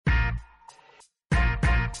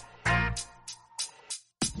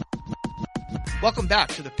Welcome back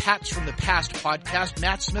to the Pats from the Past podcast.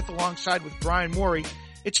 Matt Smith alongside with Brian Morey.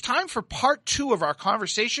 It's time for part 2 of our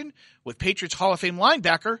conversation with Patriots Hall of Fame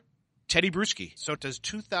linebacker Teddy Bruschi. So does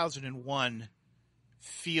 2001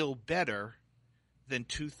 feel better than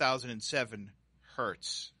 2007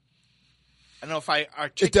 hurts? I don't know if I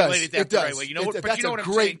articulated that the right way. You know what I'm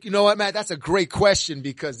saying? You know what, Matt? That's a great question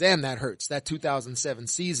because, damn, that hurts. That 2007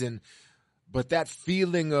 season. But that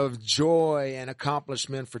feeling of joy and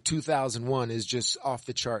accomplishment for 2001 is just off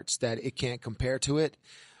the charts, that it can't compare to it.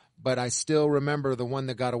 But I still remember the one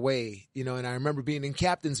that got away, and I remember being in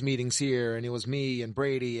captains meetings here, and it was me and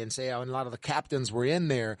Brady and and a lot of the captains were in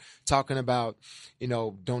there talking about,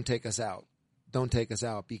 don't take us out. Don't take us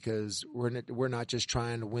out because we're not just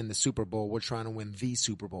trying to win the Super Bowl. We're trying to win the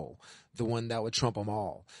Super Bowl, the one that would trump them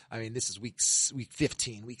all. I mean, this is week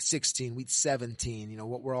 15, week 16, week 17,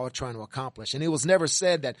 what we're all trying to accomplish. And it was never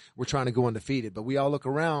said that we're trying to go undefeated, but we all look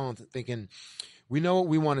around thinking, we know what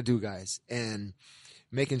we want to do, guys. And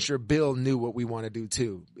making sure Bill knew what we want to do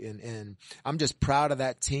too. And I'm just proud of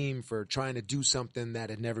that team for trying to do something that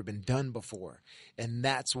had never been done before. And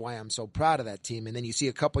that's why I'm so proud of that team. And then you see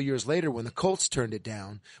a couple years later when the Colts turned it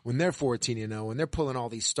down, when they're 14-0, and they're pulling all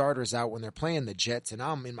these starters out when they're playing the Jets, and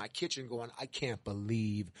I'm in my kitchen going, I can't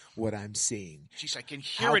believe what I'm seeing. Jeez, I can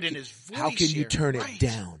hear it in his voice. How can you turn it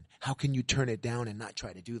down? How can you turn it down and not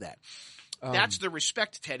try to do that? That's the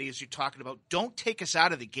respect, Teddy, as you're talking about. Don't take us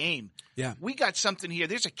out of the game. Yeah. We got something here.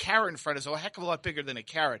 There's a carrot in front of us, a heck of a lot bigger than a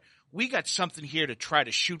carrot. We got something here to try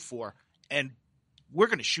to shoot for, and we're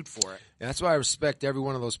going to shoot for it. And that's why I respect every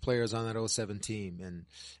one of those players on that 07 team.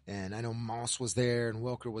 And I know Moss was there and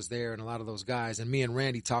Welker was there and a lot of those guys. And me and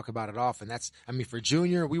Randy talk about it often. For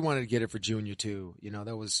Junior, we wanted to get it for Junior too.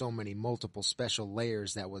 There was so many multiple special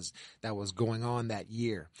layers that was going on that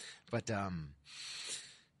year. But,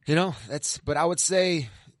 but I would say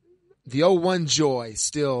the 01 joy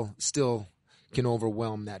still can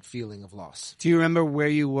overwhelm that feeling of loss. Do you remember where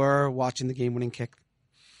you were watching the game-winning kick?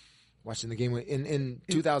 Watching the game in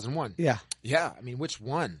 2001? Yeah. Yeah. Which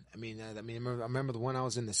one? I remember the one I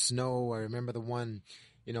was in the snow. I remember the one,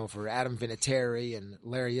 for Adam Vinatieri and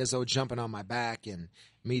Larry Izzo jumping on my back and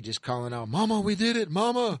me just calling out, "Mama, we did it,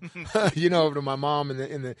 Mama!" Over to my mom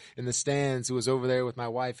in the stands who was over there with my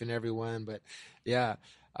wife and everyone. But yeah.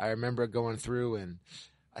 I remember going through and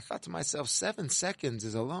I thought to myself, 7 seconds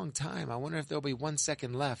is a long time. I wonder if there'll be 1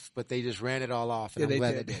 second left, but they just ran it all off. And I'm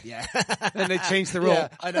glad they did. Yeah. And they changed the rule. Yeah,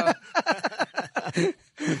 I know.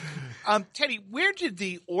 Teddy, where did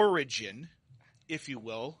the origin, if you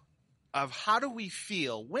will, of how do we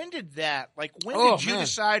feel? When did that, did you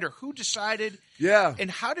decide or who decided? Yeah. And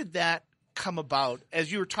how did that come about as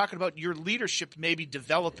you were talking about your leadership maybe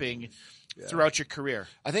developing throughout your career?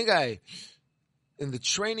 I think in the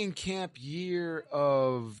training camp year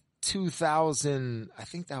of 2000, I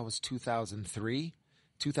think that was 2003,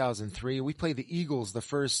 we played the Eagles the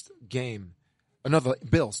first game. The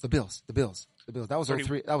Bills. That was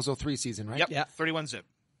 03. That was 03 season, right? Yep. Yeah. 31 zip.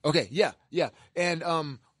 Okay. Yeah. And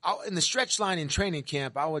in the stretch line in training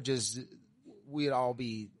camp, we'd all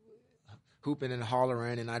be hooping and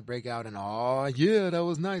hollering, and I'd break out and, "Oh yeah, that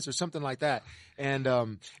was nice," or something like that. And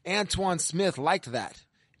Antoine Smith liked that.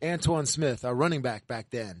 Antoine Smith, our running back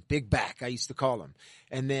then, big back, I used to call him.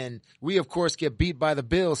 And then we, of course, get beat by the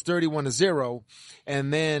Bills 31-0.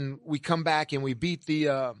 And then we come back and we beat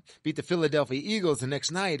the Philadelphia Eagles the next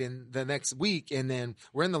night and the next week. And then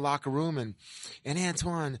we're in the locker room and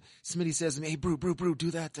Antoine Smitty says to me, "Hey, Brew, do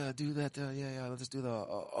that, yeah, let's do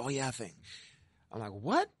the, oh yeah thing." I'm like,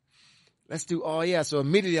 "What? Let's do oh yeah." So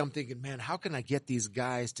immediately I'm thinking, man, how can I get these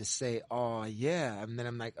guys to say oh yeah? And then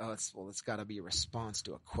I'm like, it's got to be a response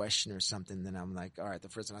to a question or something. Then I'm like, all right, the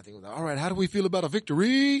first thing I think was, all right, how do we feel about a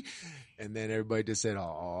victory? And then everybody just said,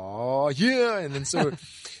 oh yeah. And then so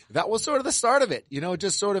that was sort of the start of it,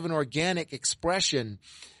 just sort of an organic expression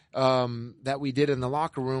that we did in the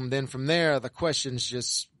locker room. Then from there, the questions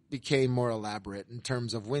just became more elaborate in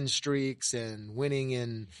terms of win streaks and winning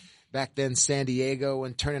in back then San Diego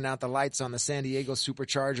and turning out the lights on the San Diego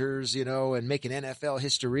Superchargers, and making NFL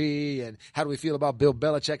history. And how do we feel about Bill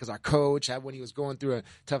Belichick as our coach when he was going through a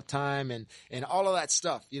tough time and all of that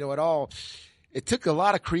stuff, it took a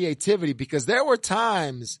lot of creativity because there were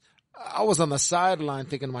times I was on the sideline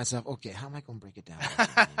thinking to myself, okay, how am I going to break it down?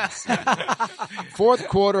 Fourth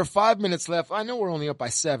quarter, 5 minutes left. I know we're only up by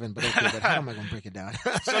 7, but how am I going to break it down?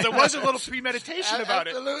 So there was a little premeditation about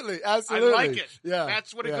it. Absolutely. I like it. Yeah.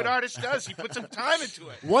 That's what a good artist does. He puts some time into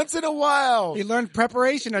it. Once in a while. He learned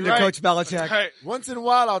preparation under Coach Belichick. Right. Once in a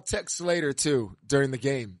while, I'll text Slater, too, during the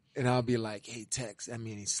game. And I'll be like, hey,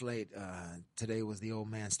 Slate, today was the old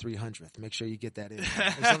man's 300th. Make sure you get that in. Or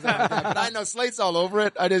something like that. But I know Slate's all over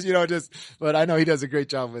it. But I know he does a great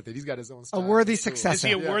job with it. He's got his own style. A worthy successor. Is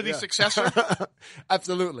he a worthy successor?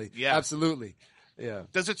 Absolutely. Yeah. Absolutely. Yeah.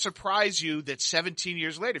 Does it surprise you that 17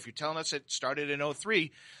 years later, if you're telling us it started in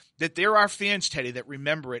 2003, that there are fans, Teddy, that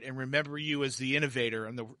remember it and remember you as the innovator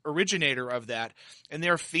and the originator of that, and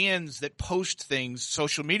there are fans that post things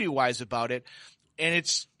social media-wise about it, and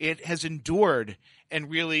it has endured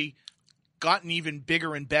and really gotten even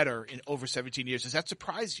bigger and better in over 17 years. Does that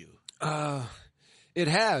surprise you? It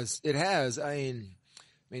has. It has. I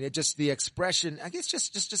mean, it just the expression. I guess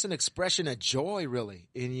just an expression of joy, really.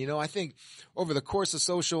 And I think over the course of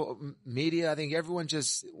social media, I think everyone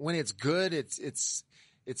just when it's good, it's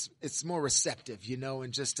more receptive,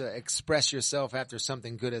 and just to express yourself after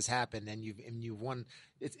something good has happened and you've won.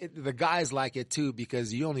 The guys like it too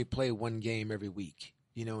because you only play one game every week,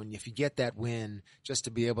 and if you get that win, just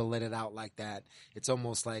to be able to let it out like that, it's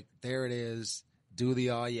almost like there it is, do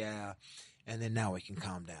the yeah, and then now we can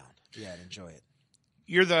calm down, and enjoy it.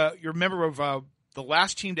 You're a member of the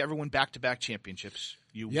last team to ever win back-to-back championships.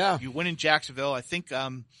 You win in Jacksonville. I think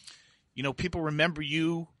people remember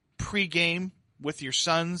you pregame with your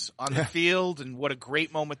sons on the field, and what a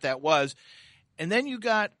great moment that was. And then you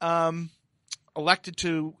got elected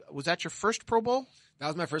to, was that your first Pro Bowl? That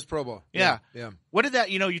was my first Pro Bowl. Yeah. Yeah. What did that,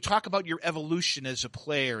 you talk about your evolution as a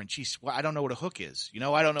player, and I don't know what a hook is.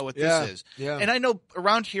 I don't know what this is. Yeah. And I know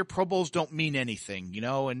around here Pro Bowls don't mean anything,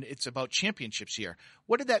 and it's about championships here.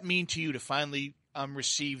 What did that mean to you to finally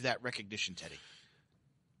receive that recognition, Teddy?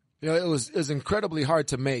 It was incredibly hard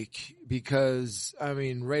to make because,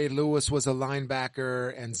 Ray Lewis was a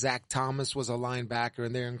linebacker and Zach Thomas was a linebacker,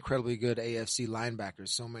 and they're incredibly good AFC linebackers.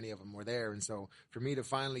 So many of them were there. And so for me to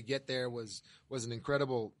finally get there was an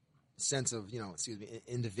incredible sense of,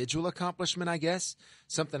 individual accomplishment, I guess.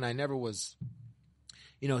 Something I never was,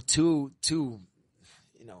 too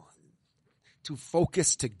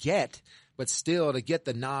focused to get, but still to get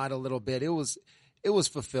the nod a little bit. It was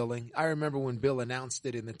fulfilling. I remember when Bill announced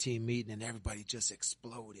it in the team meeting and everybody just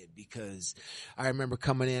exploded because I remember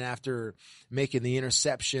coming in after making the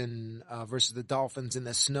interception versus the Dolphins in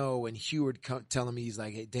the snow, and Heward telling me, he's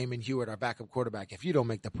like, hey, Damon Heward, our backup quarterback, if you don't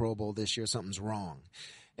make the Pro Bowl this year, something's wrong.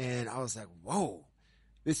 And I was like, whoa,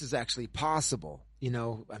 this is actually possible.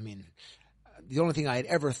 The only thing I had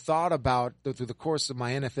ever thought about through the course of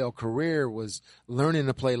my NFL career was learning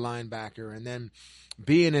to play linebacker and then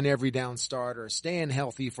being an every down starter, staying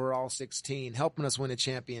healthy for all 16, helping us win a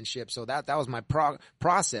championship. So that was my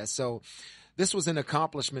process. So this was an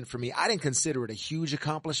accomplishment for me. I didn't consider it a huge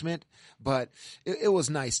accomplishment, but it was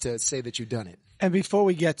nice to say that you've done it. And before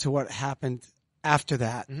we get to what happened after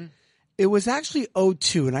that, it was actually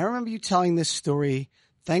 2002. And I remember you telling this story,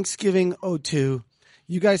 Thanksgiving 2002.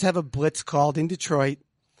 You guys have a blitz called in Detroit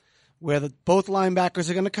where both linebackers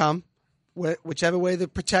are going to come. Whichever way the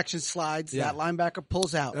protection slides, that linebacker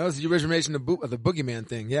pulls out. That was the origination of the boogeyman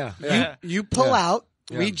thing, yeah. You pull out,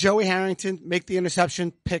 read Joey Harrington, make the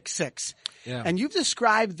interception, pick six. Yeah. And you've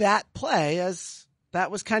described that play as that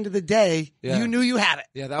was kind of the day you knew you had it.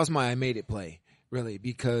 Yeah, that was my I made it play, really,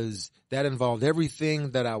 because that involved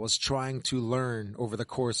everything that I was trying to learn over the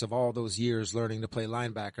course of all those years learning to play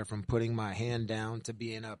linebacker, from putting my hand down to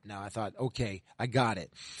being up. Now I thought, okay, I got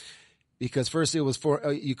it. Because first it was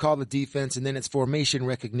you call the defense, and then it's formation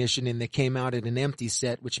recognition, and they came out at an empty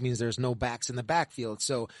set, which means there's no backs in the backfield.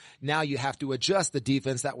 So now you have to adjust the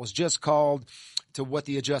defense that was just called to what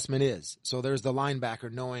the adjustment is. So there's the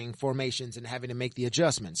linebacker knowing formations and having to make the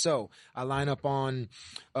adjustment. So I line up on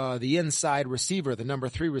the inside receiver, the number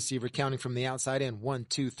 3 receiver, counting from the outside in. 1,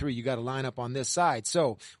 2, 3. You got to line up on this side.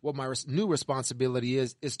 So what my new responsibility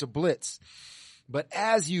is to blitz. But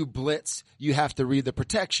as you blitz, you have to read the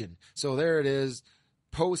protection. So there it is,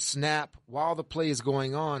 post-snap, while the play is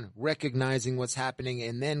going on, recognizing what's happening,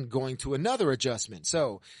 and then going to another adjustment.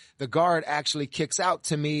 So the guard actually kicks out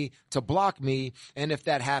to me to block me, and if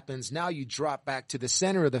that happens, now you drop back to the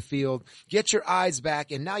center of the field, get your eyes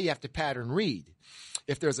back, and now you have to pattern read.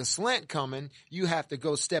 If there's a slant coming, you have to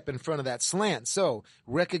go step in front of that slant. So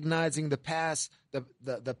recognizing the pass,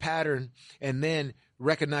 the pattern, and then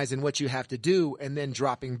recognizing what you have to do, and then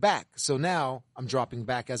dropping back. So now I'm dropping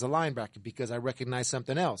back as a linebacker because I recognize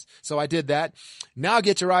something else. So I did that. Now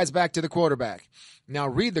get your eyes back to the quarterback. Now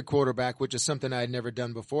read the quarterback, which is something I had never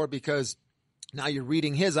done before, because now you're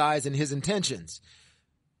reading his eyes and his intentions.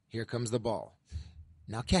 Here comes the ball.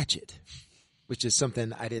 Now catch it, which is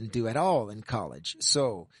something I didn't do at all in college.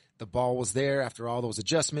 So the ball was there after all those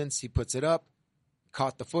adjustments. He puts it up,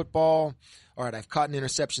 caught the football. All right, I've caught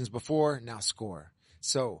interceptions before. Now score.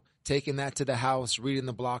 So taking that to the house, reading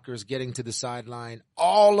the blockers, getting to the sideline,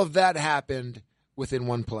 all of that happened within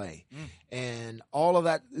one play. And all of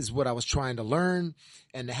that is what I was trying to learn,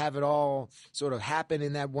 and to have it all sort of happen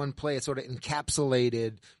in that one play, it sort of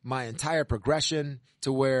encapsulated my entire progression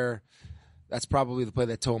to where that's probably the play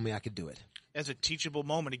that told me I could do it. As a teachable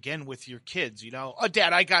moment again with your kids, oh,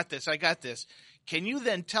 Dad, I got this. Can you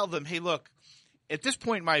then tell them, hey, look, at this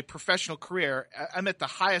point in my professional career, I'm at the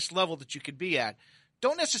highest level that you could be at.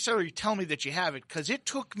 Don't necessarily tell me that you have it, because it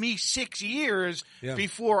took me 6 years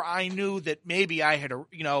before I knew that maybe I had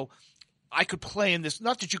I could play in this.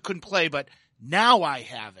 Not that you couldn't play, but now I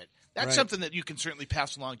have it. That's something that you can certainly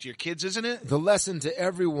pass along to your kids, isn't it? The lesson to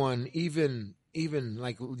everyone, even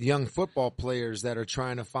like young football players that are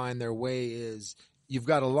trying to find their way, is you've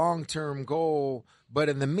got a long-term goal, but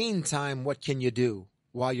in the meantime, what can you do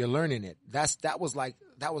while you're learning it? That was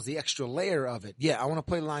the extra layer of it. Yeah, I want to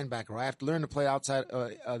play linebacker. I have to learn to play outside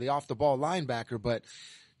the off-the-ball linebacker, but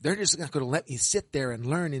they're just not going to let me sit there and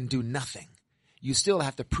learn and do nothing. You still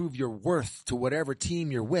have to prove your worth to whatever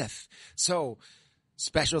team you're with. So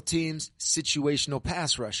special teams, situational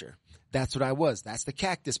pass rusher. That's what I was. That's the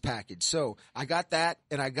cactus package. So I got that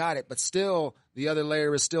and I got it, but still the other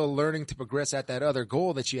layer is still learning to progress at that other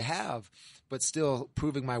goal that you have, but still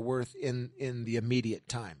proving my worth in the immediate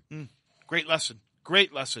time. Great lesson.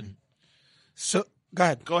 Great lesson. So go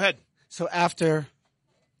ahead. Go ahead. So after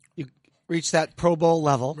you reach that Pro Bowl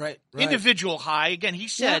level, Right. Individual high. Again, he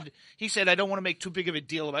said, I don't want to make too big of a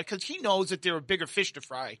deal about it, because he knows that there are bigger fish to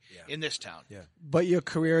fry in this town. Yeah. but your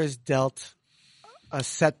career has dealt a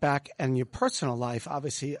setback, and your personal life,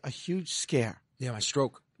 obviously, a huge scare. Yeah, my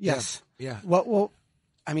stroke. Yes. Yeah. What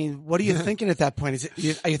are you thinking at that point?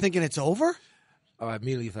 Are you thinking it's over? Oh, I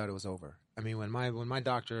immediately thought it was over. I mean, when my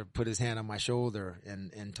doctor put his hand on my shoulder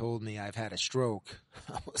and told me I've had a stroke,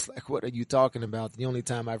 I was like, what are you talking about? The only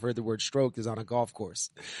time I've heard the word stroke is on a golf course.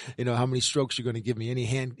 How many strokes you're going to give me, any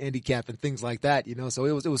handicap and things like that, So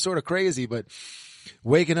it was sort of crazy, but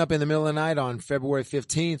waking up in the middle of the night on February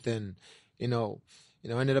 15th and,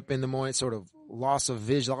 ended up in the morning, sort of loss of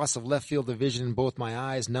left field of vision in both my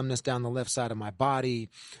eyes, numbness down the left side of my body.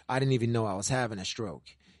 I didn't even know I was having a stroke.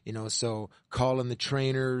 So calling the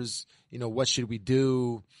trainers, what should we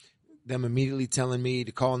do? Them immediately telling me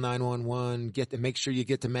to call 911, make sure you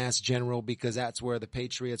get to Mass General, because that's where the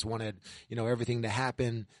Patriots wanted, everything to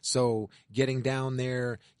happen. So getting down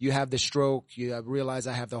there, you have the stroke, you realize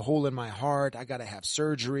I have the hole in my heart, I got to have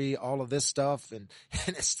surgery, all of this stuff. And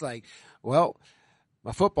it's like, well,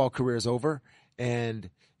 my football career is over. And,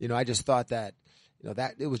 I just thought that,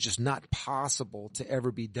 that it was just not possible to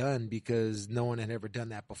ever be done, because no one had ever done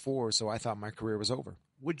that before. So I thought my career was over.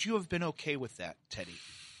 Would you have been okay with that, Teddy?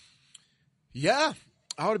 Yeah,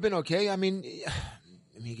 I would have been okay. I mean,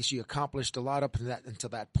 I guess you accomplished a lot until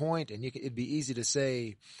that point, and it'd be easy to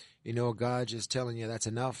say, God just telling you that's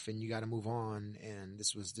enough and you got to move on. And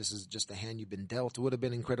this is just the hand you've been dealt. It would have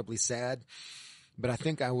been incredibly sad, but I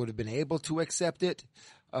think I would have been able to accept it.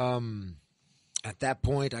 At that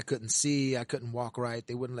point, I couldn't see, I couldn't walk right.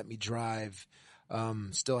 They wouldn't let me drive.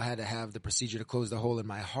 Still had to have the procedure to close the hole in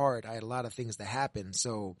my heart. I had a lot of things to happen.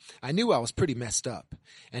 So I knew I was pretty messed up.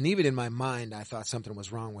 And even in my mind, I thought something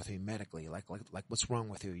was wrong with me medically. Like what's wrong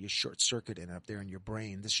with you? You're short-circuited up there in your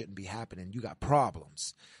brain. This shouldn't be happening. You got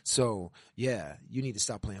problems. So yeah, you need to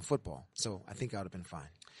stop playing football. So I think I would have been fine.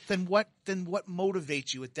 Then what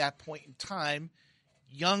motivates you at that point in time?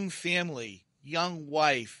 Young family, young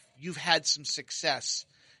wife, you've had some success,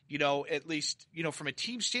 at least, from a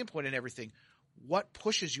team standpoint and everything. What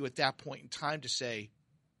pushes you at that point in time to say,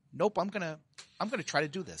 nope, I'm going to try to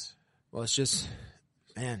do this? Well, it's just,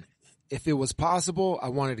 man, if it was possible, I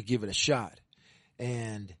wanted to give it a shot.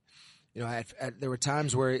 And, there were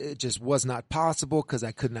times where it just was not possible because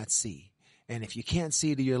I could not see. And if you can't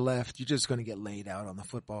see to your left, you're just going to get laid out on the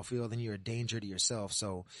football field and you're a danger to yourself.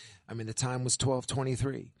 So, the time was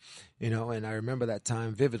 12:23, and I remember that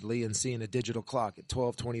time vividly and seeing a digital clock at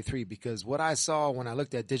 12:23, because what I saw when I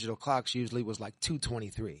looked at digital clocks usually was like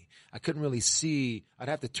 2:23. I couldn't really see. I'd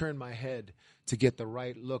have to turn my head to get the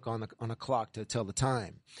right look on a clock to tell the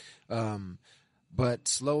time. But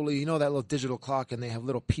slowly, that little digital clock, and they have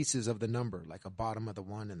little pieces of the number, like a bottom of the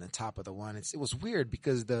one and the top of the one. It was weird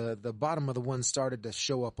because the bottom of the one started to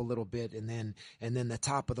show up a little bit, and then the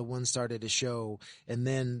top of the one started to show, and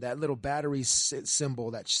then that little battery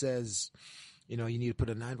symbol that says, you need to put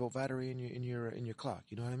a 9-volt battery in your clock.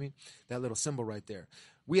 You know what I mean? That little symbol right there.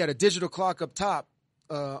 We had a digital clock up top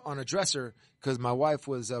on a dresser because my wife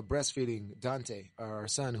was breastfeeding Dante, our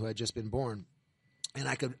son, who had just been born. And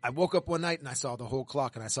I woke up one night and I saw the whole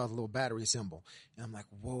clock and I saw the little battery symbol. And I'm like,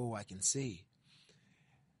 whoa, I can see.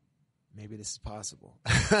 maybe this is possible.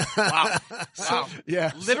 Wow. Wow.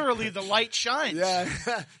 Yeah. Literally the light shines. Yeah.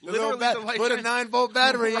 Literally the light Put a shines. 9-volt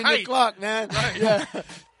battery in your Right. clock, man. Right. Yeah.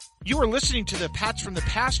 You are listening to the Pats from the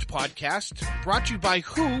Past podcast, brought to you by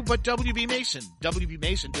who but WB Mason. WB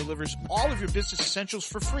Mason delivers all of your business essentials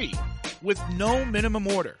for free with no minimum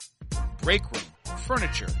order. Break room,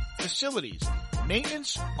 furniture, facilities,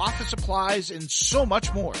 maintenance, office supplies, and so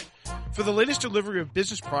much more. For the latest delivery of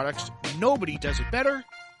business products, nobody does it better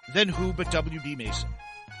than who but WB Mason.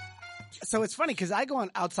 So it's funny because I go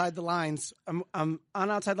on Outside the Lines. I'm on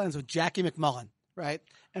Outside the Lines with Jackie McMullen, right?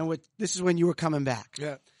 And this is when you were coming back.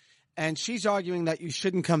 Yeah. And she's arguing that you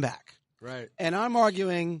shouldn't come back. Right. And I'm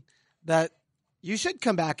arguing that you should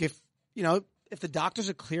come back if the doctors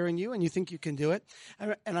are clearing you and you think you can do it.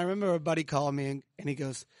 And I remember a buddy calling me and he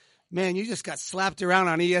goes, "Man, you just got slapped around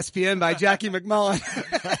on ESPN by Jackie McMullen."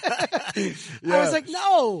 Yeah. I was like,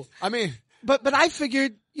 no. I mean, But I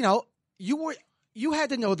figured, you had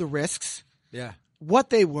to know the risks, yeah. what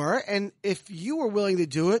they were, and if you were willing to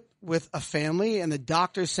do it with a family and the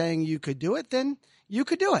doctor saying you could do it, then you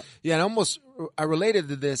could do it. Yeah, and I related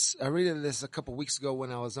to this. I related this a couple weeks ago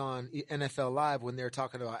when I was on NFL Live when they were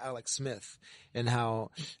talking about Alex Smith and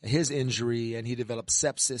how his injury and he developed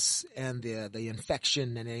sepsis and the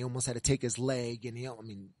infection and he almost had to take his leg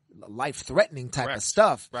and life-threatening type Correct. of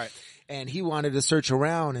stuff. Right. And he wanted to search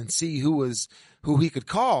around and see who he could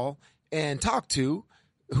call and talk to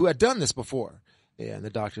who had done this before. Yeah, and the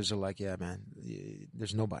doctors are like, "Yeah, man,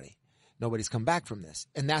 there's nobody. Nobody's come back from this."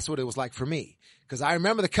 And that's what it was like for me. Because I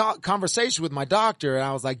remember the conversation with my doctor, and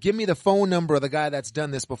I was like, "Give me the phone number of the guy that's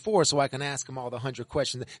done this before so I can ask him all the 100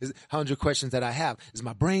 questions that I have. Is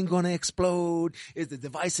my brain going to explode? Is the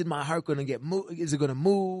device in my heart going to is it going to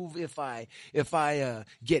move if I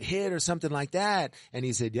get hit or something like that?" And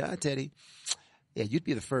he said, "Yeah, Teddy, yeah, you'd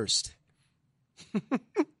be the first."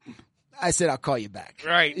 I said, "I'll call you back."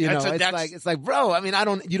 Right. It's like, bro, I mean,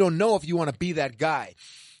 you don't know if you want to be that guy.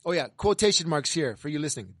 Oh yeah, quotation marks here for you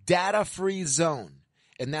listening. Data-free zone.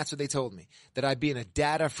 And that's what they told me, that I'd be in a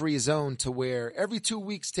data-free zone to where every 2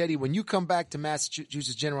 weeks, Teddy, when you come back to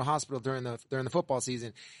Massachusetts General Hospital during the football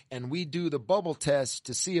season and we do the bubble test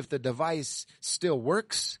to see if the device still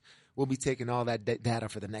works, we'll be taking all that data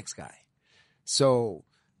for the next guy. So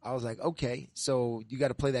I was like, okay, so you got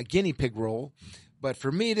to play that guinea pig role. But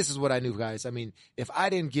for me, this is what I knew, guys. I mean, if I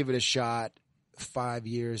didn't give it a shot 5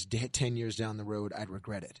 years, 10 years down the road, I'd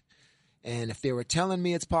regret it. And if they were telling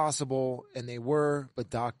me it's possible, and they were,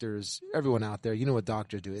 but doctors, everyone out there, you know what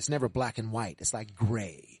doctors do. It's never black and white. It's like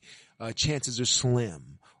gray. Chances are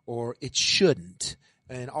slim, or it shouldn't.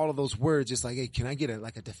 And all of those words, it's like, hey, can I get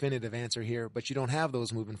a definitive answer here? But you don't have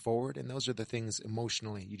those moving forward. And those are the things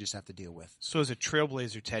emotionally you just have to deal with. So as a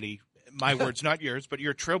trailblazer, Teddy, my words, not yours, but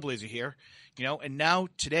you're a trailblazer here, and now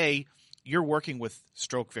today you're working with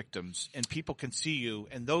stroke victims and people can see you,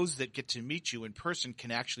 and those that get to meet you in person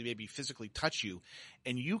can actually maybe physically touch you,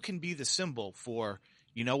 and you can be the symbol for,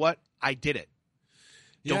 you know what, I did it.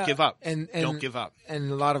 Don't give up. And don't give up.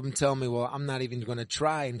 And a lot of them tell me, well, I'm not even going to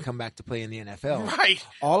try and come back to play in the NFL. Right.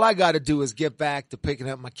 All I got to do is get back to picking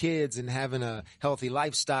up my kids and having a healthy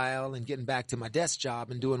lifestyle and getting back to my desk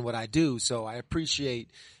job and doing what I do. So I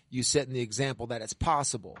appreciate you setting the example that it's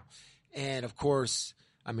possible. And of course,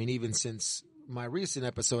 I mean, even since my recent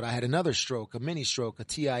episode, I had another stroke, a mini stroke, a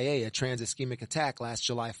TIA, a trans ischemic attack last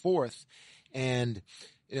July 4th. And,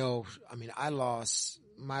 I lost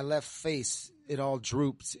my left face. It all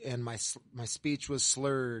drooped and my speech was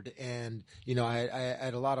slurred. And, I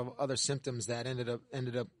had a lot of other symptoms that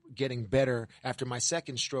ended up getting better after my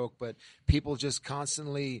second stroke. But people just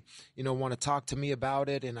constantly, want to talk to me about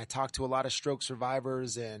it. And I talk to a lot of stroke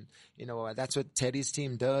survivors, and, that's what Teddy's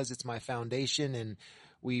team does. It's my foundation, and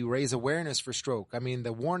we raise awareness for stroke. I mean,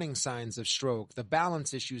 the warning signs of stroke, the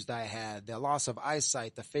balance issues that I had, the loss of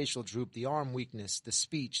eyesight, the facial droop, the arm weakness, the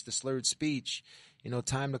speech, the slurred speech,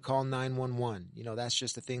 time to call 911. That's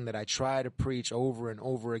just the thing that I try to preach over and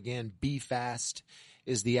over again. Be fast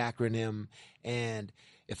is the acronym. And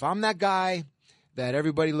if I'm that guy that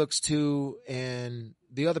everybody looks to, and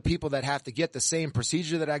the other people that have to get the same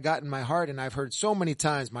procedure that I got in my heart, and I've heard so many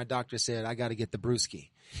times my doctor said, I got to get the brewski,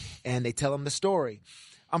 and they tell them the story.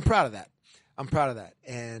 I'm proud of that.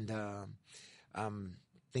 And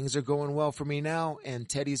things are going well for me now, and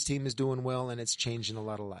Teddy's team is doing well, and it's changing a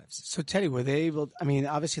lot of lives. So, Teddy, were they able – I mean,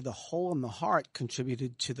 obviously the hole in the heart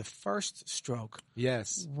contributed to the first stroke.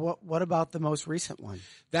 Yes. What about the most recent one?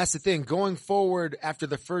 That's the thing. Going forward after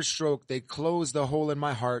the first stroke, they closed the hole in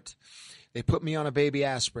my heart. They put me on a baby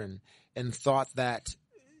aspirin and thought that,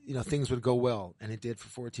 things would go well, and it did for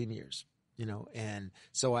 14 years. and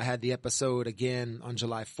so I had the episode again on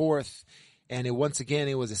July 4th. And it was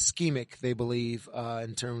ischemic, they believe,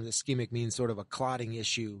 in terms of ischemic means sort of a clotting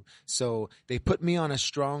issue. So they put me on a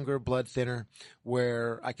stronger blood thinner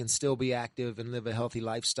where I can still be active and live a healthy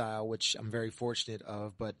lifestyle, which I'm very fortunate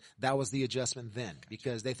of. But that was the adjustment then,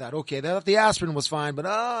 because they thought, okay, the aspirin was fine,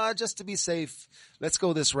 but just to be safe, let's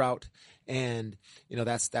go this route. And,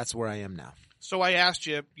 that's where I am now. So I asked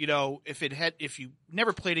you, if you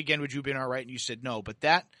never played again, would you have been all right? And you said no, but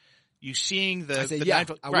that. You seeing the, I said, the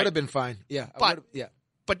I would have been fine. Yeah.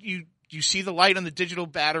 But you see the light on the digital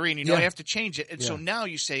battery and you have to change it. And so Yeah. now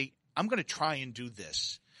you say, I'm going to try and do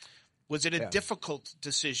this. Was it a difficult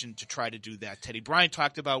decision to try to do that, Teddy? Brian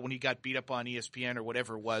talked about when he got beat up on ESPN or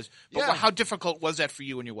whatever it was. But Yeah. how difficult was that for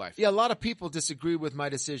you and your wife? Yeah, a lot of people disagree with my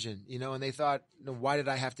decision, and they thought, why did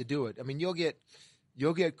I have to do it? I mean, you'll get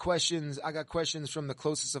questions. I got questions from the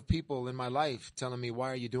closest of people in my life telling me, why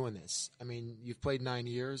are you doing this? I mean, you've played 9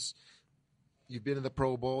 years. You've been to the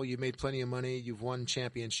Pro Bowl. You've made plenty of money. You've won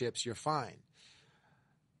championships. You're fine.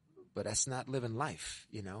 But that's not living life,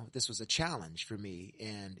 This was a challenge for me,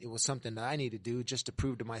 and it was something that I needed to do just to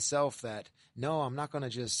prove to myself that, no, I'm not going to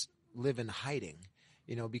just live in hiding,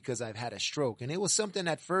 because I've had a stroke. And it was something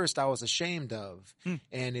at first I was ashamed of,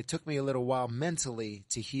 and it took me a little while mentally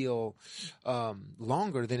to heal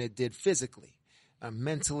longer than it did physically,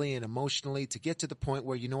 mentally and emotionally, to get to the point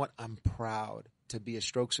where, I'm proud to be a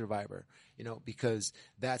stroke survivor, because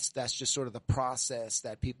that's just sort of the process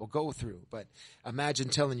that people go through. But imagine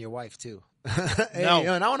telling your wife too, hey, No.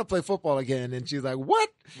 and I want to play football again. And she's like, what?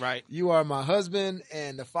 Right. You are my husband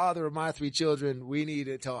and the father of my 3 children. We need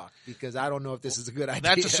to talk because I don't know if this is a good idea.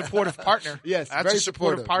 That's a supportive partner. Yes. That's very a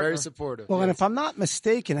supportive partner. Very supportive. Well, and yes. if I'm not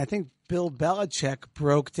mistaken, I think Bill Belichick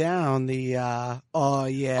broke down the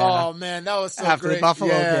Oh man, that was so After the great.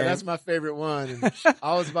 Buffalo yeah, game. that's my favorite one. And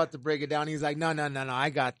I was about to break it down. He's like, no, I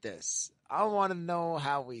got this. I want to know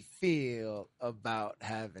how we feel about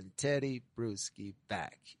having Teddy Bruschi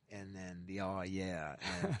back. And then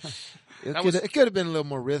it could have been a little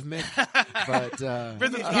more rhythmic, but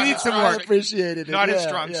Rhythm's I not his strong I suit. appreciated it. Not his Yeah,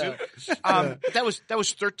 strong yeah. suit. That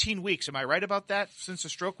was 13 weeks. Am I right about that? Since the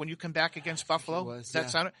stroke, when you come back against Buffalo, was, that yeah.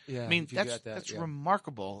 sounded. Yeah, I mean, if you got that's yeah.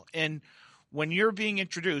 remarkable. And when you're being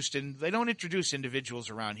introduced, and they don't introduce individuals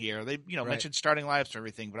around here, they Right. mention starting lineups and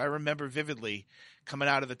everything. But I remember vividly coming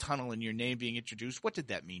out of the tunnel and your name being introduced. What did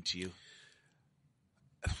that mean to you?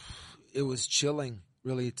 It was chilling,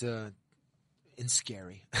 really, and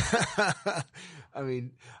scary. I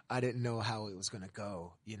mean, I didn't know how it was going to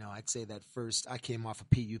go. I'd say that first I came off a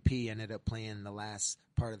PUP, ended up playing the last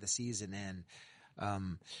part of the season, and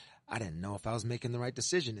I didn't know if I was making the right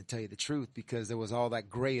decision, to tell you the truth, because there was all that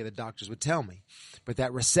gray the doctors would tell me. But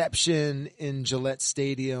that reception in Gillette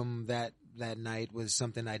Stadium that night was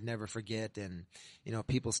something I'd never forget. And,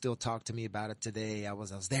 people still talk to me about it today. I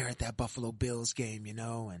was there at that Buffalo Bills game, and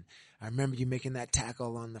I remember you making that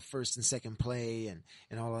tackle on the first and second play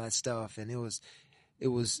and all of that stuff. And it was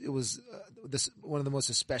one of the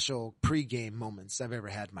most special pregame moments I've ever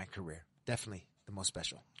had in my career. Definitely the most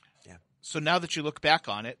special. Yeah. So now that you look back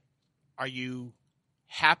on it, are you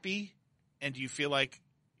happy? And do you feel like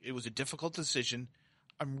it was a difficult decision?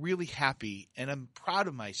 I'm really happy and I'm proud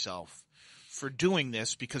of myself for doing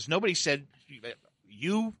this, because nobody said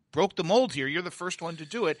you broke the mold here. You're the first one to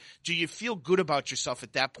do it. Do you feel good about yourself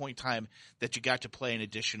at that point in time that you got to play an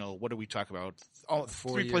additional, what do we talk about?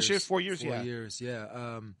 4 years? 4 years, 4 years,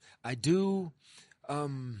 yeah. I do.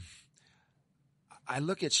 I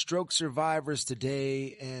look at stroke survivors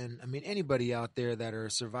today, and I mean anybody out there that are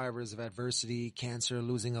survivors of adversity, cancer,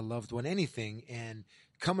 losing a loved one, anything, and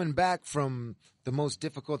coming back from the most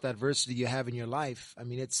difficult adversity you have in your life. I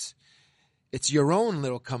mean, it's your own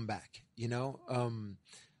little comeback, I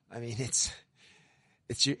mean, it's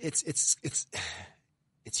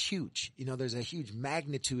huge. There's a huge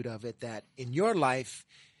magnitude of it that in your life,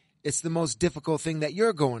 it's the most difficult thing that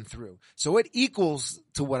you're going through. So it equals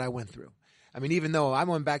to what I went through. I mean, even though I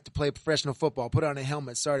went back to play professional football, put on a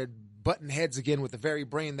helmet, started butting heads again with the very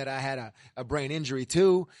brain that I had a brain injury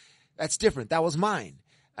to, that's different. That was mine.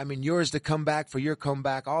 I mean, yours to come back, for your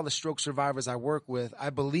comeback, all the stroke survivors I work with, I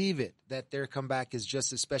believe it, that their comeback is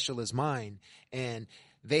just as special as mine. And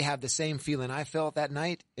they have the same feeling I felt that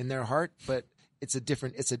night in their heart, but it's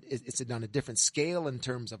on a different scale in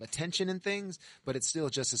terms of attention and things, but it's still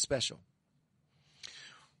just as special.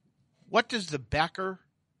 What does the Backer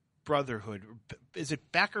Brotherhood, is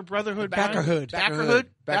it Backer Brotherhood? Backerhood.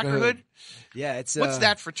 Backerhood? Yeah, it's What's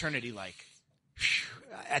that fraternity like?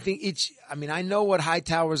 I think I know what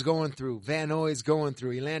Hightower's going through, Van Noy's going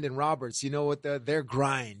through, Elandon Roberts, you know what their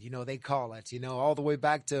grind, you know, they call it, you know, all the way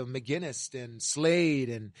back to McGinnis and Slade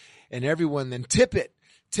and everyone, and Tippett.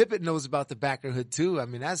 Tippett knows about the Backerhood too.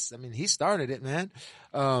 He started it, man.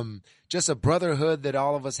 Just a brotherhood that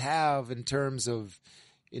all of us have in terms of,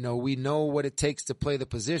 you know, we know what it takes to play the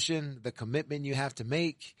position, the commitment you have to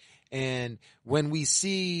make. And when we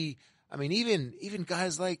see, even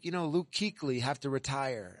guys like, you know, Luke Kuechly have to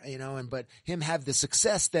retire, you know, but him have the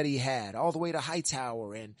success that he had all the way to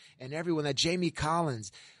Hightower and everyone, that Jamie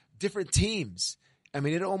Collins, different teams.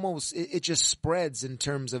 It just spreads in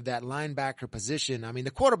terms of that linebacker position. I mean,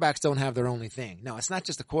 the quarterbacks don't have their only thing. No, it's not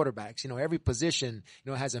just the quarterbacks. You know, every position,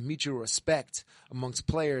 you know, has a mutual respect amongst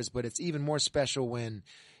players, but it's even more special when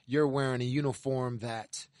you're wearing a uniform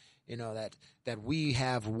that, you know, that we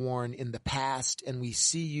have worn in the past, and we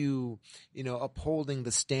see you, you know, upholding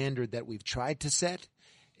the standard that we've tried to set,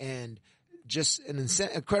 and just an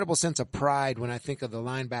incredible sense of pride when I think of the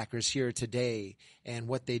linebackers here today and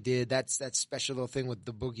what they did. That's that special little thing with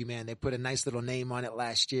the boogeyman. They put a nice little name on it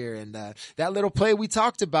last year, and that little play we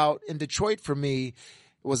talked about in Detroit for me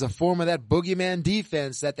was a form of that boogeyman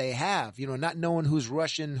defense that they have, you know, not knowing who's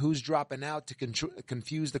rushing, who's dropping out to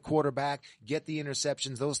confuse the quarterback, get the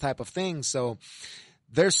interceptions, those type of things. So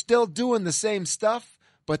they're still doing the same stuff,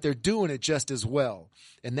 but they're doing it just as well.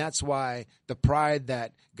 And that's why the pride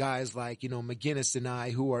that guys like, you know, McGinnis and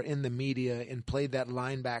I, who are in the media and played that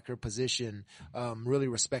linebacker position, really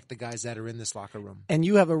respect the guys that are in this locker room. And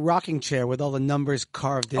you have a rocking chair with all the numbers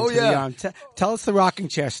carved into the arm. Tell us the rocking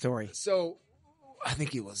chair story. So I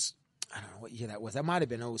think it was, I don't know what year that was. That might have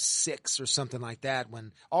been 06 or something like that,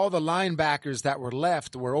 when all the linebackers that were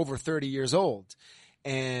left were over 30 years old.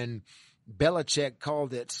 And Belichick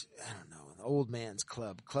called it, I don't know, old man's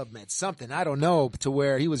club med, something, I don't know, to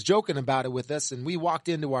where he was joking about it with us. And we walked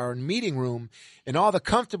into our meeting room and all the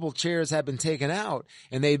comfortable chairs had been taken out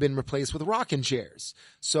and they'd been replaced with rocking chairs.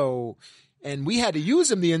 So, and we had to use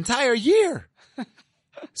them the entire year.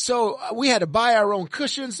 So we had to buy our own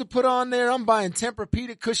cushions to put on there. I'm buying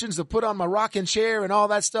Tempur-Pedic cushions to put on my rocking chair and all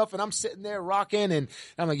that stuff. And I'm sitting there rocking, and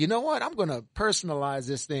I'm like, you know what? I'm going to personalize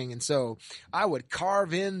this thing. And so I would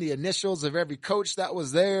carve in the initials of every coach that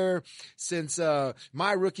was there since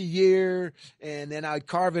my rookie year. And then I'd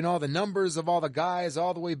carve in all the numbers of all the guys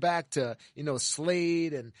all the way back to, you know,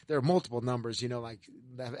 Slade. And there are multiple numbers, you know, like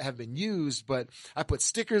that have been used, but I put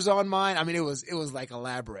stickers on mine. I mean, it was like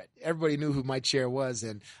elaborate. Everybody knew who my chair was.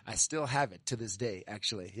 And I still have it to this day,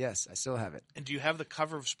 actually. Yes, I still have it. And do you have the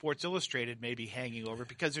cover of Sports Illustrated maybe hanging over?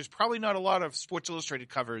 Because there's probably not a lot of Sports Illustrated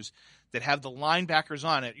covers that have the linebackers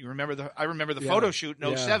on it. I remember the photo shoot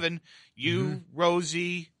in 07. You,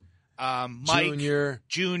 Rosie, Mike, Junior.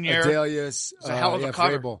 Adelius. It's a hell of a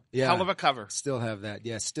cover. Frable. Yeah. Hell of a cover. Still have that.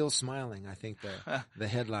 Yeah, Still Smiling, I think the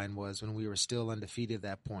headline was, when we were still undefeated at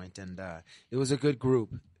that point. And it was a good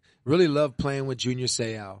group. Really loved playing with Junior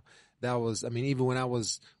Seau. That was, even when I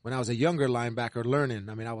was a younger linebacker learning,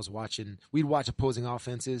 we'd watch opposing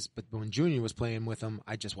offenses, but when Junior was playing with them,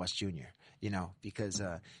 I just watched Junior, you know, because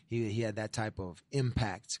he had that type of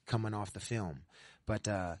impact coming off the film. But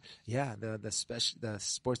the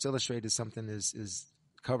Sports Illustrated something is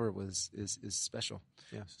cover is special.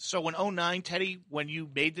 Yeah. So in 2009, Teddy, when you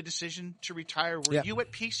made the decision to retire, were you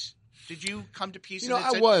at peace? Did you come to peace? You know,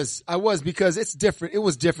 I was, because it's different. It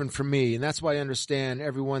was different for me, and that's why I understand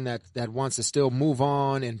everyone that wants to still move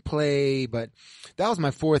on and play. But that was my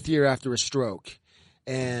 4th year after a stroke,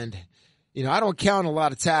 and you know, I don't count a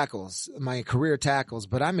lot of tackles, my career tackles,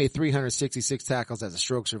 but I made 366 tackles as a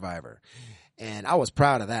stroke survivor, and I was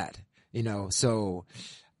proud of that. You know, so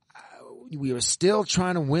we were still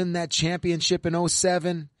trying to win that championship in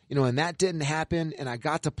 07. You know, and that didn't happen, and I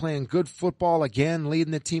got to playing good football again,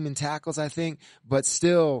 leading the team in tackles, I think. But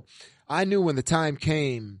still, I knew when the time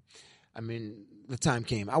came, I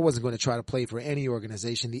wasn't going to try to play for any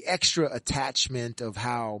organization. The extra attachment of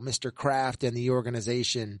how Mr. Kraft and the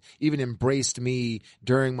organization even embraced me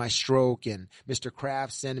during my stroke, and Mr.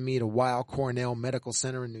 Kraft sending me to Weill Cornell Medical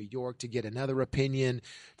Center in New York to get another opinion.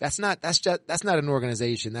 That's not an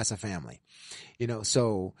organization. That's a family. You know,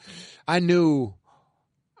 so I knew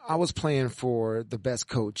I was playing for the best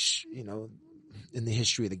coach, you know, in the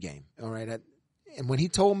history of the game. All right. And when he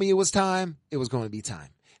told me it was time, it was going to be time.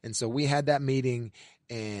 And so we had that meeting,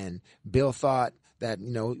 and Bill thought that, you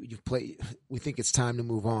know, we think it's time to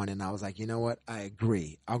move on. And I was like, you know what? I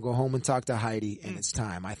agree. I'll go home and talk to Heidi, and it's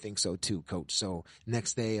time. I think so too, Coach. So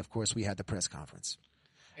next day, of course, we had the press conference.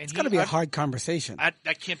 It's going to be a hard conversation.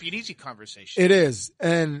 That can't be an easy conversation. It is.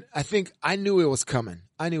 And I think I knew it was coming.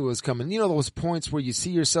 I knew it was coming. You know those points where you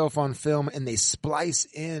see yourself on film and they splice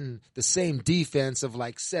in the same defense of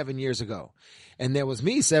like 7 years ago. And there was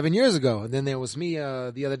me 7 years ago. And then there was me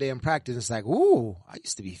the other day in practice. It's like, ooh, I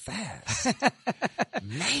used to be fast.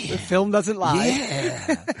 Man. The film doesn't lie.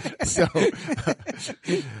 Yeah. So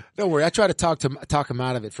don't worry. I tried to talk him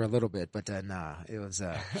out of it for a little bit, but nah, it was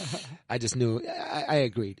I just knew I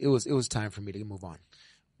agreed. It was time for me to move on.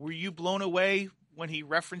 Were you blown away when he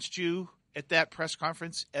referenced you at that press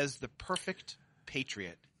conference as the perfect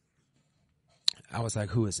Patriot? I was like,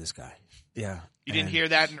 who is this guy? Yeah. You didn't hear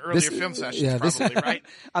that in earlier film sessions, probably, right?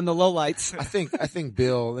 On the lowlights. I think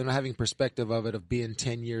Bill, and having perspective of it, of being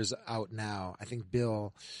 10 years out now, I think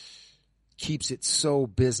Bill keeps it so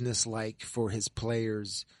business-like for his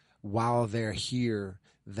players while they're here,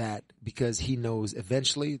 that because he knows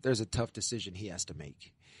eventually there's a tough decision he has to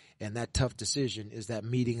make. And that tough decision is that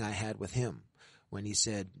meeting I had with him when he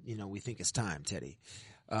said, we think it's time, Teddy.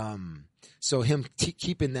 So him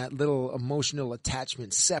keeping that little emotional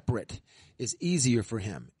attachment separate is easier for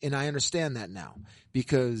him. And I understand that now,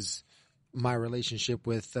 because my relationship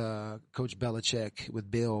with Coach Belichick, with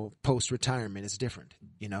Bill, post-retirement is different.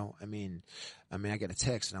 I mean, I get a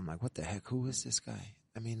text and I'm like, what the heck? Who is this guy?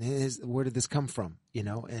 I mean, where did this come from?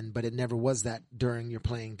 But it never was that during your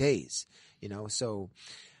playing days, so,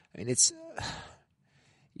 and it's,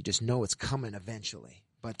 you just know it's coming eventually.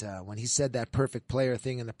 But when he said that perfect player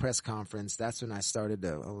thing in the press conference, that's when I started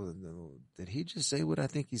to, did he just say what I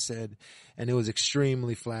think he said? And it was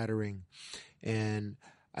extremely flattering. And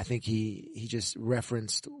I think he just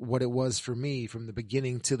referenced what it was for me from the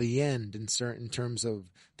beginning to the end in terms of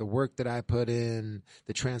the work that I put in,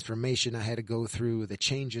 the transformation I had to go through, the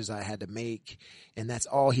changes I had to make. And that's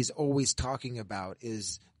all he's always talking about,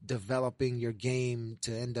 is developing your game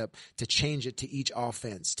to end up to change it to each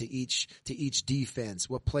offense, to each defense.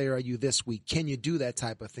 What player are you this week? Can you do that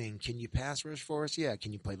type of thing? Can you pass rush for us? Yeah.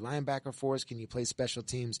 Can you play linebacker for us? Can you play special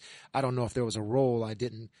teams? I don't know if there was a role I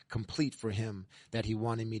didn't complete for him that he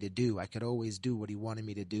wanted me to do. I could always do what he wanted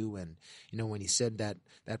me to do. And when he said that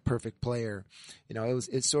perfect player,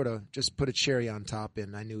 it sort of just put a cherry on top,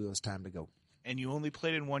 and I knew it was time to go. And you only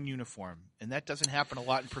played in one uniform, and that doesn't happen a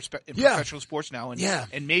lot in professional sports now.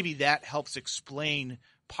 And maybe that helps explain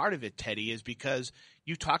part of it, Teddy, is because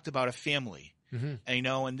you talked about a family,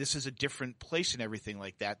 and this is a different place and everything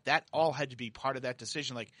like that. That all had to be part of that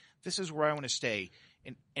decision. Like, this is where I want to stay,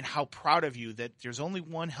 and how proud of you that there's only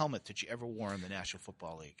one helmet that you ever wore in the National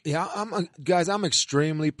Football League. Yeah, I'm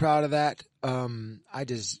extremely proud of that. I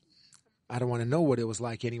don't want to know what it was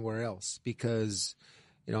like anywhere else, because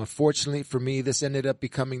unfortunately for me, this ended up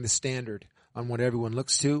becoming the standard on what everyone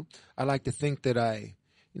looks to. I like to think that I,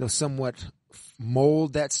 somewhat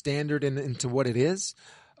mold that standard into what it is.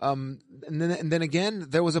 And then again,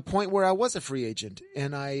 there was a point where I was a free agent,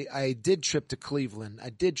 and I did trip to Cleveland. I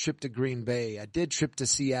did trip to Green Bay. I did trip to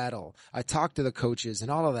Seattle. I talked to the coaches and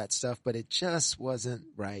all of that stuff, but it just wasn't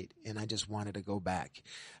right. And I just wanted to go back.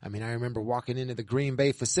 I mean, I remember walking into the Green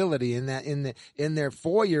Bay facility, and that in their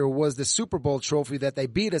foyer was the Super Bowl trophy that they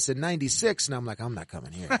beat us in '96. And I'm like, I'm not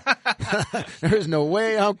coming here. There's no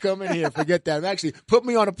way I'm coming here. Forget that. Actually, put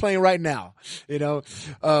me on a plane right now.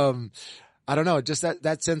 I don't know, just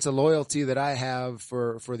that sense of loyalty that I have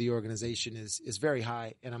for the organization is very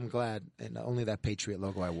high, and I'm glad, and only that Patriot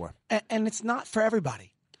logo I wore. And it's not for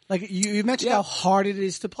everybody. Like you mentioned how hard it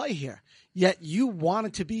is to play here, yet you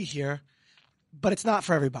wanted to be here, but it's not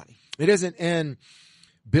for everybody. It isn't, and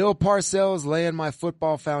Bill Parcells laying my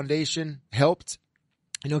football foundation helped.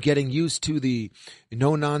 Getting used to the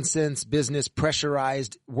no-nonsense business,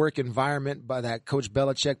 pressurized work environment that Coach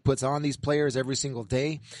Belichick puts on these players every single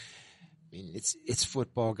day. I mean, it's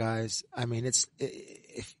football, guys. I mean,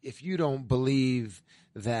 if you don't believe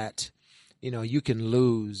that, you can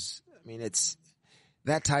lose. I mean, it's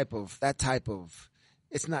that type of,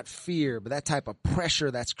 it's not fear, but that type of pressure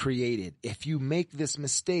that's created. If you make this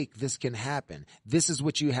mistake, this can happen. This is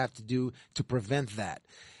what you have to do to prevent that.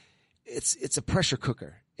 It's a pressure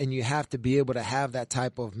cooker, and you have to be able to have that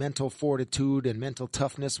type of mental fortitude and mental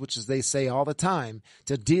toughness, which is they say all the time,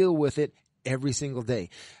 to deal with it every single day.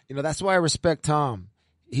 That's why I respect Tom.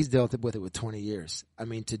 He's dealt with it with 20 years. I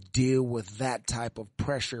mean, to deal with that type of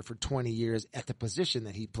pressure for 20 years at the position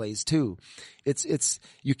that he plays too.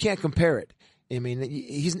 You can't compare it. I mean,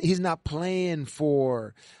 he's not playing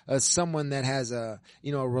for someone that has a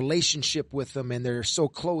relationship with them and they're so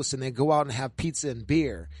close and they go out and have pizza and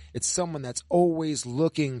beer. It's someone that's always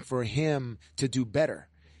looking for him to do better.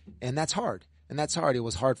 And that's hard. And that's hard. It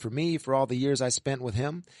was hard for me for all the years I spent with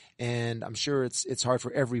him. And I'm sure it's hard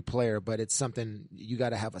for every player, but it's something you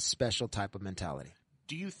got to have a special type of mentality.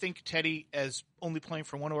 do you think, Teddy, as only playing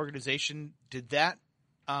for one organization, did that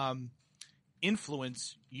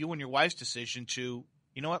influence you and your wife's decision to,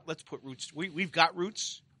 you know what, let's put roots. We've got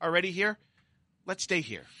roots already here. Let's stay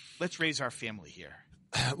here. Let's raise our family here.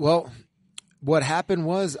 Well, what happened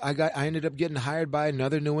was I ended up getting hired by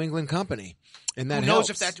another New England company, and that helps.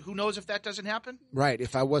 Who knows if that doesn't happen? Right.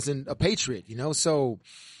 If I wasn't a Patriot, So,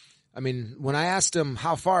 I mean, when I asked them,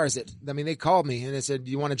 how far is it? I mean, they called me and they said,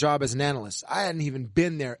 do you want a job as an analyst? I hadn't even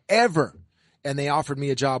been there ever. And they offered me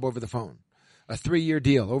a job over the phone, a 3-year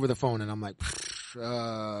deal over the phone. And I'm like,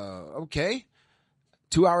 okay,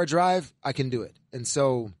 2-hour drive. I can do it. And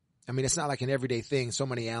so, I mean, it's not like an everyday thing. So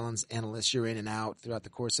many analysts, you're in and out throughout the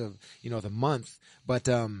course of, the month. But,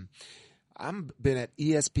 I've been at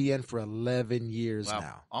ESPN for 11 years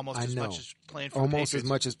now. Almost as much as playing for the Patriots. Almost as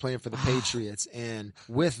much as playing for the Patriots. And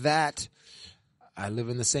with that, I live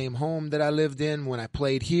in the same home that I lived in when I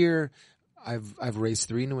played here. I've raised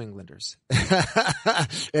 3 New Englanders.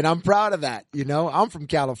 And I'm proud of that. I'm from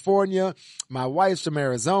California. My wife's from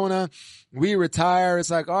Arizona. We retire. It's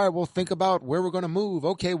like, all right, we'll think about where we're going to move.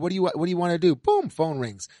 Okay. What do you want to do? Boom. Phone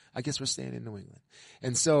rings. I guess we're staying in New England.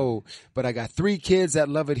 And so, but I got 3 kids that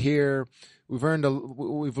love it here. We've learned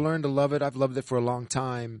to love it. I've loved it for a long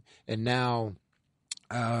time. And now,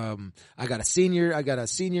 I got a senior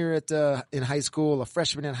in high school, a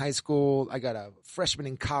freshman in high school. I got a freshman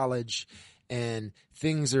in college, and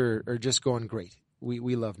things are just going great.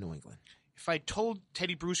 We love New England. If I told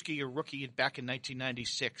Teddy Bruschi, your rookie back in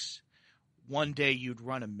 1996, one day you'd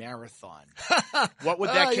run a marathon, what would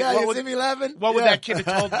that kid? What would that kid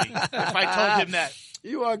have told me if I told him that?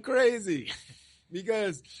 You are crazy,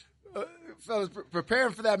 because fellas,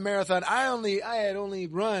 preparing for that marathon, I had only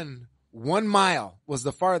run 1 mile was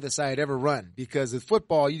the farthest I had ever run, because with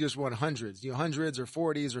football, you just run hundreds, hundreds or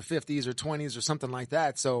 40s or 50s or 20s or something like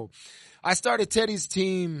that. So I started Teddy's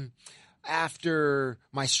team after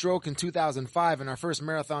my stroke in 2005, and our first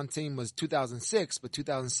marathon team was 2006, but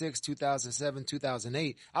 2006, 2007,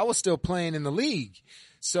 2008, I was still playing in the league.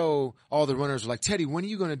 So all the runners were like, Teddy, when are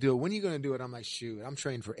you going to do it? When are you going to do it? I'm like, shoot, I'm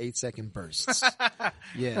training for 8-second bursts.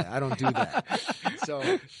 Yeah, I don't do that.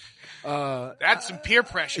 So, that's some peer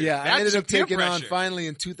pressure. Yeah, I ended up taking on finally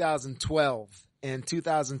in 2012. In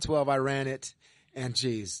 2012, I ran it. And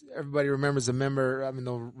geez, everybody remembers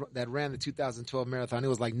that ran the 2012 marathon. It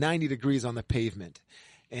was like 90 degrees on the pavement.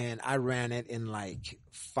 And I ran it in like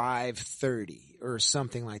 5:30 or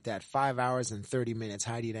something like that. 5 hours and 30 minutes.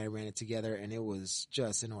 Heidi and I ran it together, and it was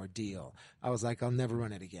just an ordeal. I was like, I'll never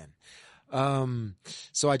run it again.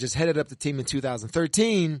 So I just headed up the team in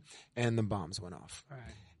 2013, and the bombs went off. Right.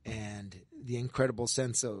 And the incredible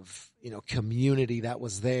sense of, community that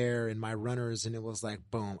was there in my runners. And it was like,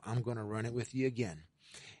 boom, I'm going to run it with you again.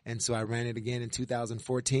 And so I ran it again in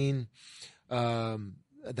 2014.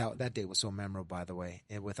 That day was so memorable, by the way,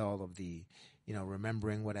 and with all of the,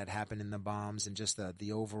 remembering what had happened in the bombs and just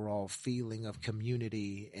the overall feeling of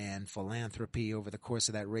community and philanthropy over the course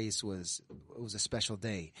of that race was a special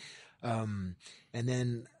day. And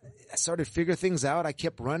then I started to figure things out. I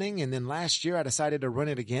kept running, and then last year I decided to run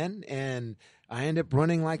it again, and I ended up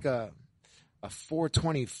running like a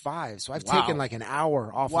 4:25. So I've taken like an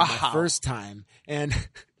hour off of my first time, and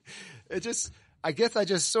I guess I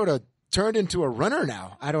just sort of turned into a runner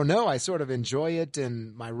now. I don't know. I sort of enjoy it,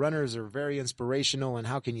 and my runners are very inspirational, and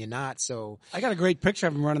how can you not? So I got a great picture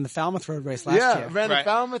of him running the Falmouth Road race last year. Yeah, ran the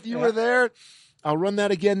Falmouth. You were there. I'll run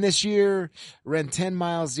that again this year. Ran 10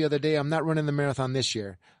 miles the other day. I'm not running the marathon this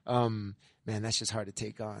year. Man, that's just hard to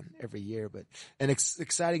take on every year. But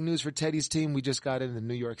exciting news for Teddy's team. We just got in the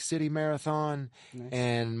New York City Marathon,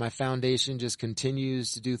 and my foundation just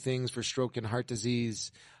continues to do things for stroke and heart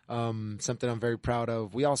disease. Something I'm very proud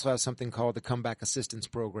of. We also have something called the Comeback Assistance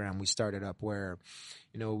Program we started up, where,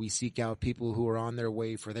 we seek out people who are on their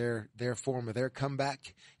way for their form of their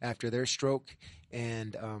comeback after their stroke,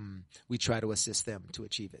 and we try to assist them to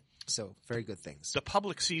achieve it. So very good things. The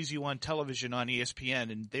public sees you on television on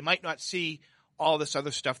ESPN, and they might not see all this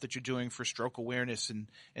other stuff that you're doing for stroke awareness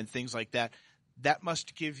and things like that. That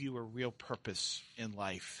must give you a real purpose in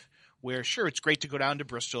life. Where, sure, it's great to go down to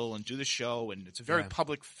Bristol and do the show, and it's a very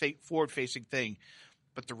public, forward-facing thing.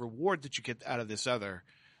 But the reward that you get out of this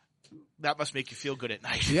that must make you feel good at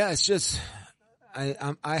night. Yeah, it's just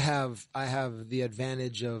I have the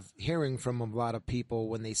advantage of hearing from a lot of people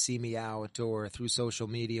when they see me out or through social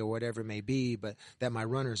media or whatever it may be, but that my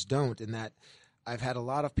runners don't, and that I've had a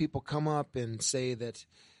lot of people come up and say that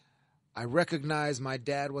I recognize my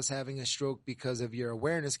dad was having a stroke because of your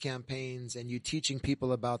awareness campaigns and you teaching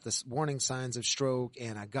people about the warning signs of stroke,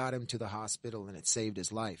 and I got him to the hospital and it saved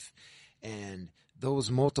his life. And those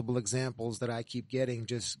multiple examples that I keep getting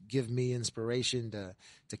just give me inspiration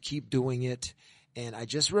to keep doing it. And I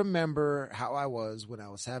just remember how I was when I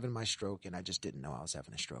was having my stroke, and I just didn't know I was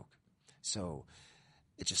having a stroke. So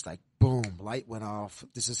it's just like, boom, light went off.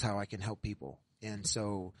 This is how I can help people. And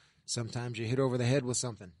so sometimes you hit over the head with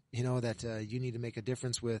something, that you need to make a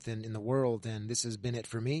difference with in the world. And this has been it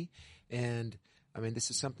for me. And I mean,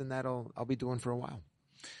 this is something that I'll be doing for a while.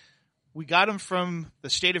 We got him from the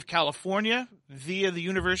state of California via the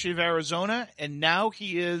University of Arizona, and now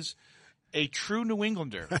he is a true New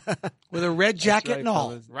Englander. With a red jacket right, and all.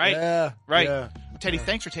 fellas. Right? Yeah. Right. Yeah. Teddy,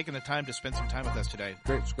 thanks for taking the time to spend some time with us today.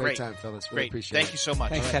 Great time, fellas. Really Great. appreciate it. Thank you so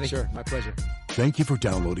much. Thanks, All right, Teddy. Sure. My pleasure. Thank you for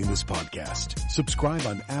downloading this podcast. Subscribe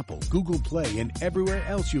on Apple, Google Play, and everywhere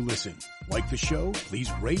else you listen. Like the show?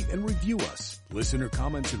 Please rate and review us. Listener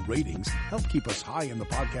comments and ratings help keep us high in the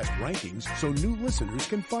podcast rankings so new listeners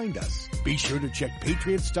can find us. Be sure to check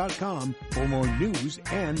Patriots.com for more news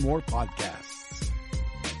and more podcasts.